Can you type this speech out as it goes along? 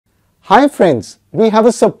Hi friends, we have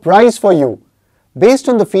a surprise for you. Based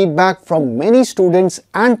on the feedback from many students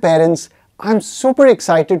and parents, I'm super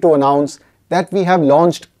excited to announce that we have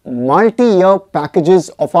launched multi-year packages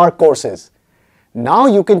of our courses. Now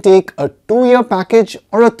you can take a 2-year package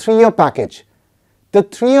or a 3-year package. The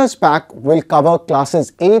 3 years pack will cover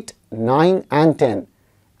classes 8, 9 and 10,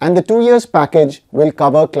 and the 2 years package will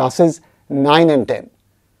cover classes 9 and 10.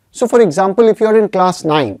 So for example, if you're in class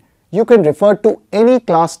 9, you can refer to any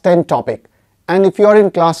class 10 topic, and if you're in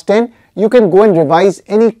class 10, you can go and revise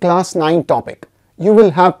any class 9 topic. You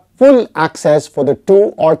will have full access for the 2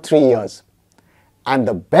 or 3 years. And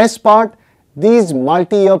the best part, these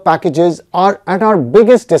multi-year packages are at our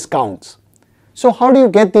biggest discounts. So how do you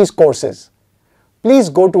get these courses? Please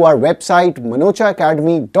go to our website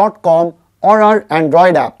manochaacademy.com or our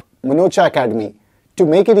Android app Manocha Academy. To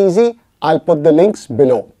make it easy, I'll put the links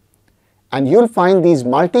below. And you'll find these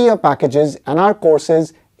multi-year packages and our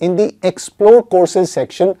courses in the Explore Courses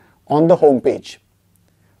section on the homepage.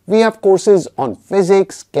 We have courses on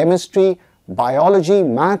physics, chemistry, biology,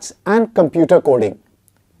 maths and computer coding.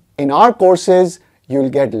 In our courses, you'll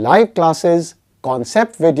get live classes,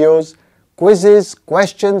 concept videos, quizzes,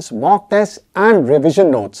 questions, mock tests and revision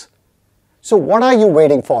notes. So what are you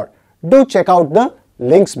waiting for? Do check out the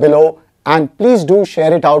links below and please do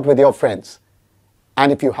share it out with your friends.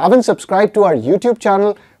 And if you haven't subscribed to our YouTube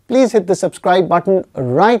channel, please hit the subscribe button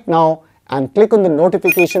right now and click on the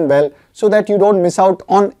notification bell so that you don't miss out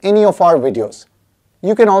on any of our videos.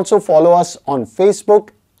 You can also follow us on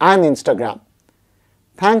Facebook and Instagram.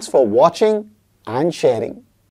 Thanks for watching and sharing.